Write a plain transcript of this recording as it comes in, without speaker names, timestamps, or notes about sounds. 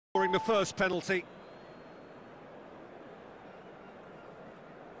scoring the first penalty.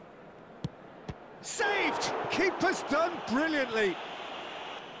 Saved! Keeper's done brilliantly.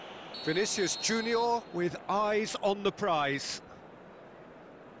 Vinicius Junior with eyes on the prize.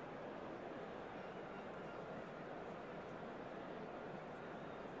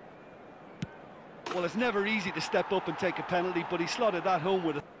 Well, it's never easy to step up and take a penalty, but he slotted that home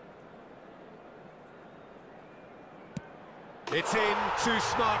with it. It's in, too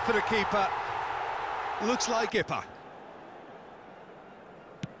smart for the keeper. Looks like Skipper.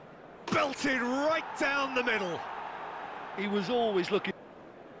 Belted right down the middle. He was always looking.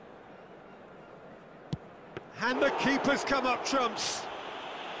 And the keeper's come up trumps.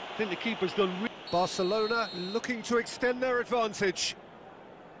 I think the keeper's done. Barcelona looking to extend their advantage.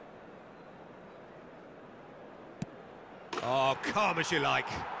 Oh, calm as you like.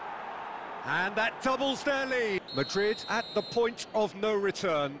 And that doubles their lead. Madrid at the point of no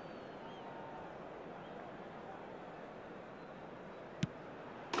return.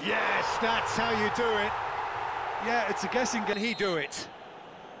 Yes, that's how you do it. Yeah, it's a guessing game. Can he do it?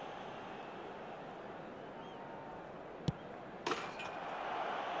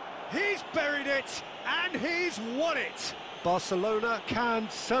 He's buried it, and he's won it. Barcelona can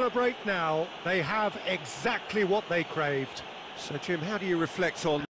celebrate now. They have exactly what they craved. So, Jim, how do you reflect on